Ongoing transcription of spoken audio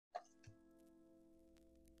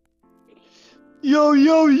Yo,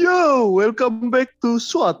 yo, yo! Welcome back to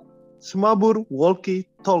SWAT, Semabur Walkie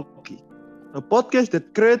Talkie, a podcast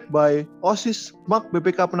that created by OSIS MAK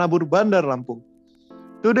BPK Penabur Bandar Lampung.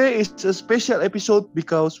 Today is a special episode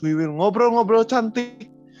because we will ngobrol-ngobrol cantik,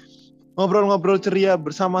 ngobrol-ngobrol ceria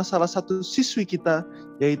bersama salah satu siswi kita,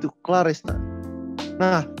 yaitu Claresta.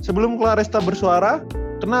 Nah, sebelum Claresta bersuara,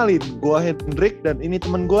 kenalin, gua Hendrik dan ini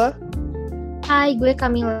teman gua. Hai, gue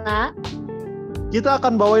Camilla. Kita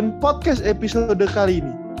akan bawain podcast episode kali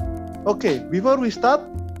ini. Okay, before we start,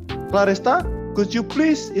 Claresta, could you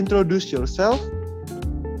please introduce yourself?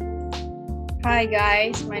 Hi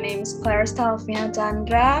guys, my name is Claresta Alvina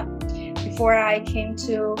Chandra. Before I came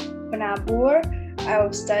to Penabur, I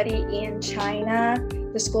was studying in China,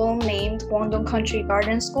 the school named Guangdong Country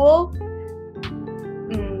Garden School.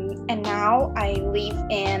 And now I live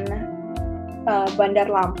in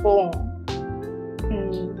Bandar Lampung.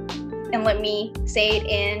 And let me say it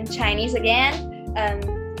in Chinese again.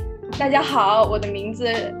 大家好，我的名字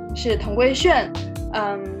是童桂炫。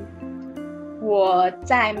我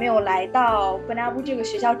在没有来到本纳布这个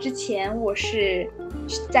学校之前，我是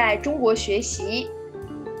在中国学习。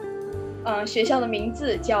学校的名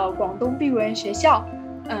字叫广东碧文学校。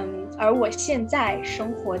而我现在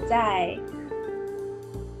生活在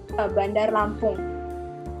Bandar Lampung.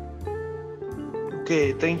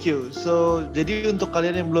 Oke, thank you. So, jadi untuk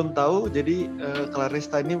kalian yang belum tahu, jadi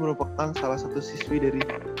Claresta ini merupakan salah satu siswi dari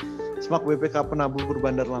SMAK BPK Penabur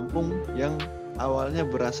Bandar Lampung yang awalnya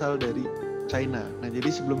berasal dari China. Nah, jadi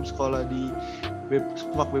sebelum sekolah di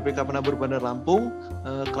SMAK BPK Penabur Bandar Lampung,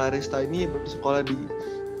 Claresta ini bersekolah di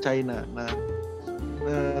China. Nah,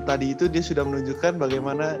 tadi itu dia sudah menunjukkan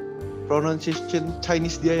bagaimana pronunciation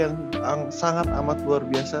Chinese dia yang sangat amat luar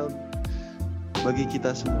biasa bagi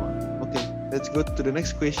kita semua. Oke, let's go to the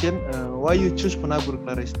next question. Why you choose Penabur,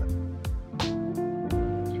 Claresta?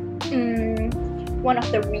 One of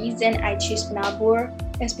the reasons I choose Penabur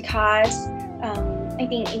is because I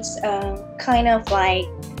think it's kind of like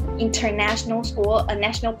international school, a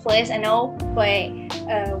national place, I know, but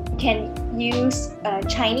we can use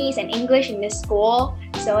Chinese and English in this school,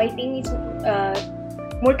 so I think it's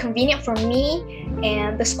more convenient for me,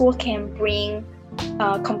 and the school can bring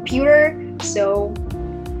a computer, so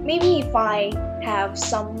maybe if I have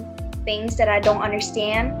some things that I don't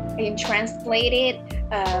understand, I can translate it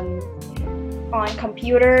on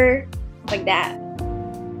computer, like that.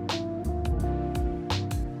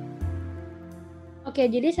 Oke,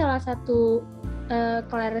 jadi salah satu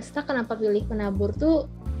Claresta kenapa pilih Penabur tuh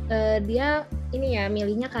dia ini ya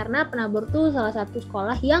milihnya karena Penabur tuh salah satu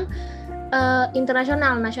sekolah yang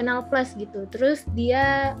internasional, national plus gitu. Terus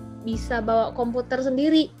dia bisa bawa komputer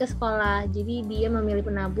sendiri ke sekolah. Jadi dia memilih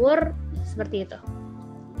Penabur seperti itu.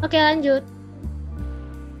 Oke, lanjut.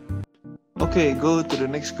 Okay, go to the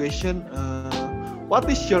next question. What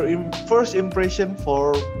is your first impression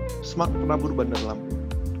for SMAK Penabur Bandar Lampung?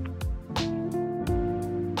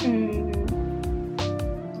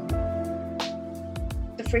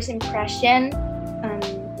 The first impression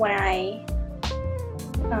when I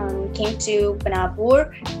came to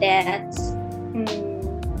Penabur, that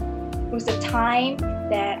was the time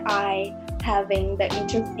that I having the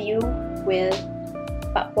interview with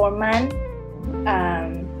Pak Borman.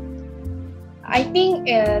 I think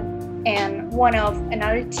and one of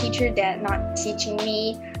another teacher that not teaching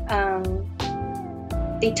me,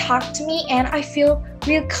 they talked to me and I feel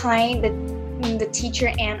real kind the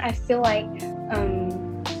teacher, and I feel like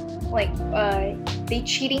they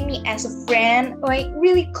treating me as a friend, like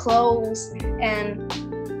really close, and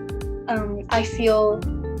I feel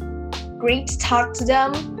great to talk to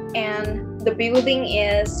them, and the building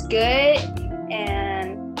is good,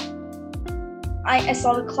 and I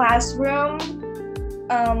saw the classroom.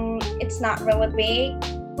 It's not really big,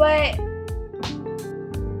 but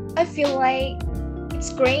I feel like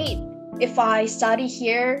it's great if I study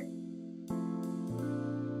here.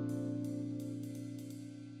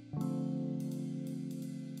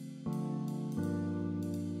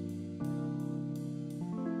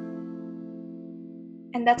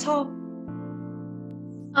 And that's all.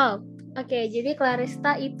 Oke, jadi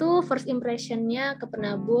Claresta itu first impression-nya ke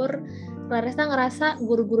Penabur. Claresta ngerasa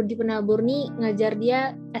guru-guru di Penabur nih ngajar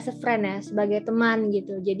dia as a friend ya, sebagai teman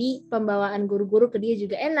gitu. Jadi pembawaan guru-guru ke dia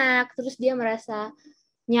juga enak, terus dia merasa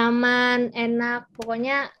nyaman, enak,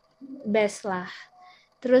 pokoknya best lah.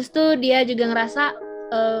 Terus tuh dia juga ngerasa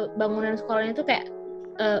bangunan sekolahnya tuh kayak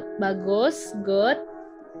bagus, good.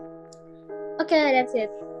 Oke, that's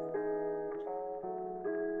it.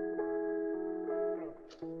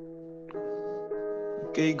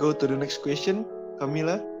 Okay, go to the next question,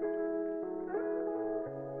 Camilla.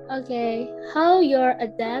 Okay, how you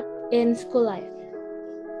adapt in school life?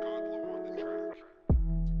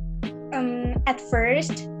 At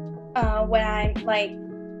first, when I'm like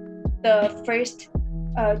the first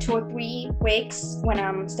 2 or 3 weeks when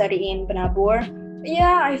I'm studying in Penabur,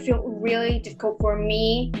 yeah, I feel really difficult for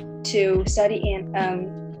me to study in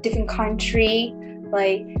different country,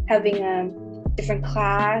 like having a different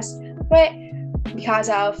class. But because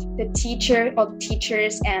of the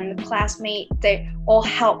teachers and the classmates, they all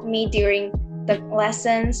helped me during the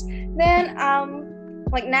lessons. Then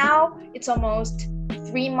like now it's almost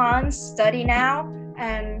 3 months study now,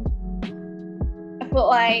 and I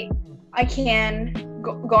feel like I can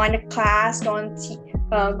go on the class, go on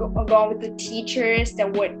with the teachers,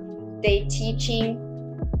 that what they teaching,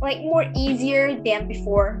 like more easier than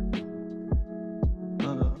before.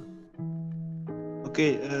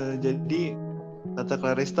 Oke, jadi kata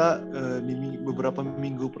Claresta di beberapa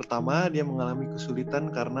minggu pertama dia mengalami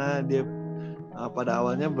kesulitan karena dia pada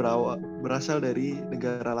awalnya berasal dari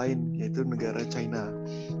negara lain, yaitu negara China.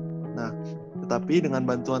 Nah, tetapi dengan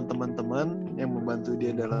bantuan teman-teman yang membantu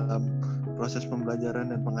dia dalam proses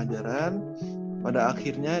pembelajaran dan pengajaran, pada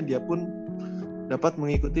akhirnya dia pun dapat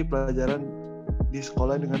mengikuti pelajaran di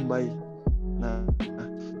sekolah dengan baik. Nah,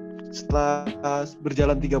 setelah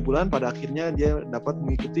berjalan 3 bulan, pada akhirnya dia dapat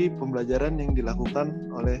mengikuti pembelajaran yang dilakukan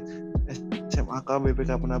oleh SMAK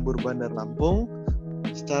BPK Penabur Bandar Lampung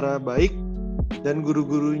secara baik, dan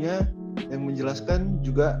guru-gurunya yang menjelaskan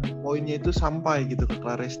juga poinnya itu sampai gitu ke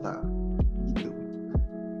Claresta gitu.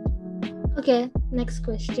 Okay, next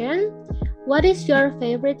question. What is your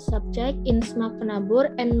favorite subject in SMAK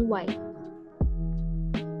Penabur and why?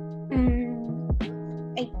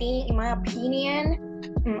 I think, in my opinion,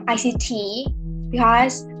 ICT,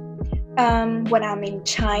 because when I'm in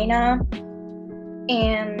China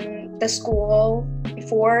and the school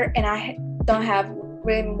before, and I don't have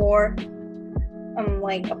really more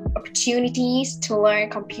like opportunities to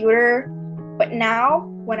learn computer, but now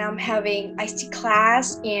when I'm having ICT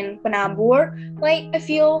class in Penabur, like I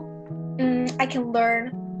feel I can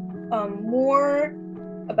learn more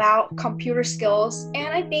about computer skills,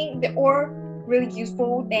 and I think they are really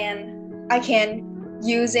useful, and I can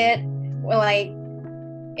use it like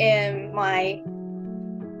in my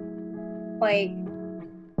like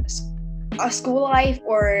school life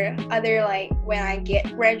or other, like when I get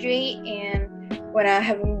graduate and when I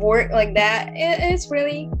have work like that. It's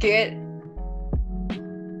really good.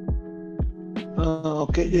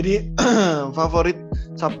 Oke, jadi favorit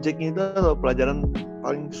subjeknya itu atau pelajaran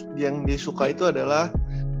paling yang disuka itu adalah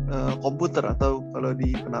komputer, atau kalau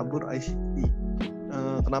di Penabur ICT.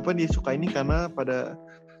 Kenapa dia suka ini? Karena pada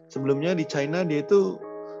sebelumnya di China dia itu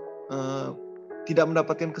tidak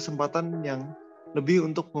mendapatkan kesempatan yang lebih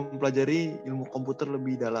untuk mempelajari ilmu komputer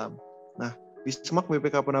lebih dalam. Nah, di SMAK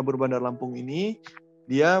BPK Penabur Bandar Lampung ini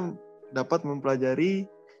dia dapat mempelajari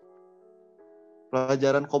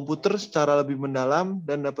pelajaran komputer secara lebih mendalam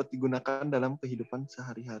dan dapat digunakan dalam kehidupan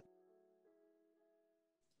sehari-hari.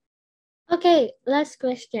 Okay, last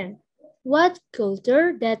question. What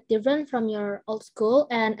culture that different from your old school,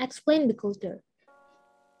 and explain the culture?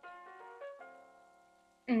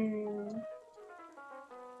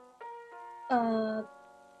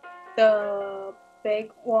 The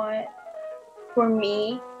big one for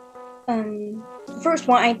me, first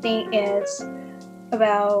one I think is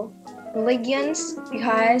about religions,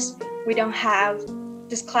 because we don't have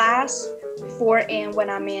this class before and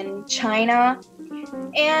when I'm in China,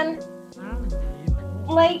 and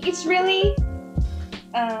like it's really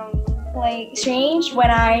like strange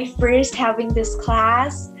when I first having this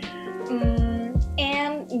class,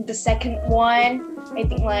 and the second one I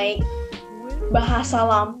think like Bahasa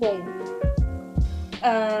Lampung.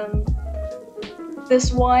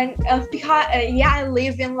 This one because I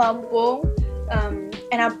live in Lampung,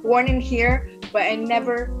 and I'm born in here, but I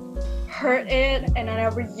never heard it and I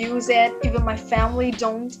never use it. Even my family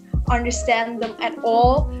don't understand them at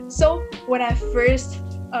all. So when I first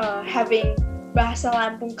having Bahasa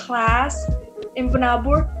Lampung class in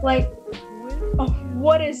Penabur, like, oh,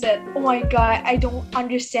 what is it? Oh my god, I don't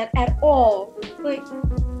understand at all. Like,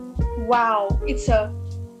 wow, it's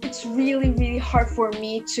really, really hard for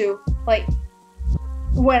me to, like,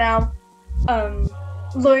 when I'm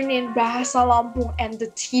learning Bahasa Lampung and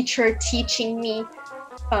the teacher teaching me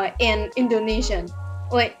in Indonesian,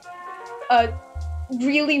 like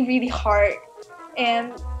really, really hard.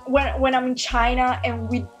 And when I'm in China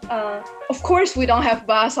and we of course we don't have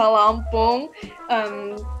Bahasa Lampung,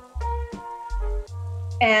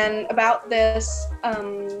 and about this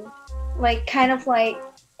like kind of like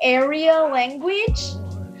area language,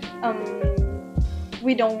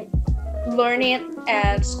 we don't learn it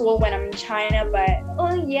at school when I'm in China, but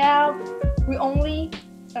yeah, we only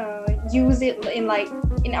use it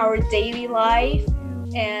in our daily life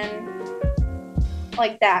and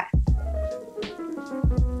like that.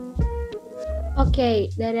 Oke,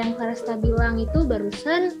 dari yang Claresta bilang itu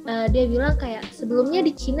barusan dia bilang kayak sebelumnya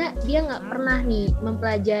di Cina dia nggak pernah nih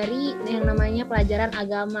mempelajari yang namanya pelajaran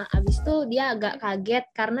agama. Abis itu dia agak kaget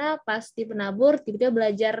karena pas di penabur tiba-tiba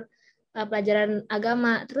belajar pelajaran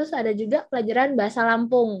agama. Terus ada juga pelajaran bahasa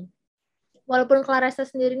Lampung. Walaupun Claresta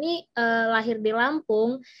sendiri ini lahir di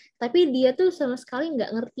Lampung, tapi dia tuh sama sekali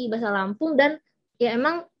nggak ngerti bahasa Lampung dan ya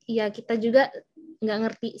emang ya kita juga nggak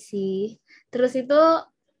ngerti sih. Terus itu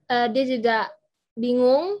dia juga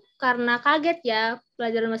bingung karena kaget ya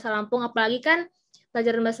pelajaran bahasa Lampung, apalagi kan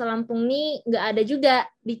pelajaran bahasa Lampung ini nggak ada juga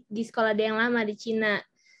di sekolah dia yang lama di Cina.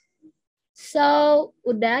 So,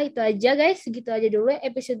 udah itu aja guys, segitu aja dulu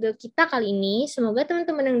episode kita kali ini. Semoga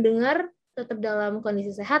teman-teman yang dengar tetap dalam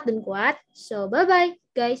kondisi sehat dan kuat. So, bye-bye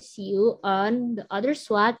guys. See you on the other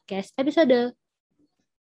SWATcast episode.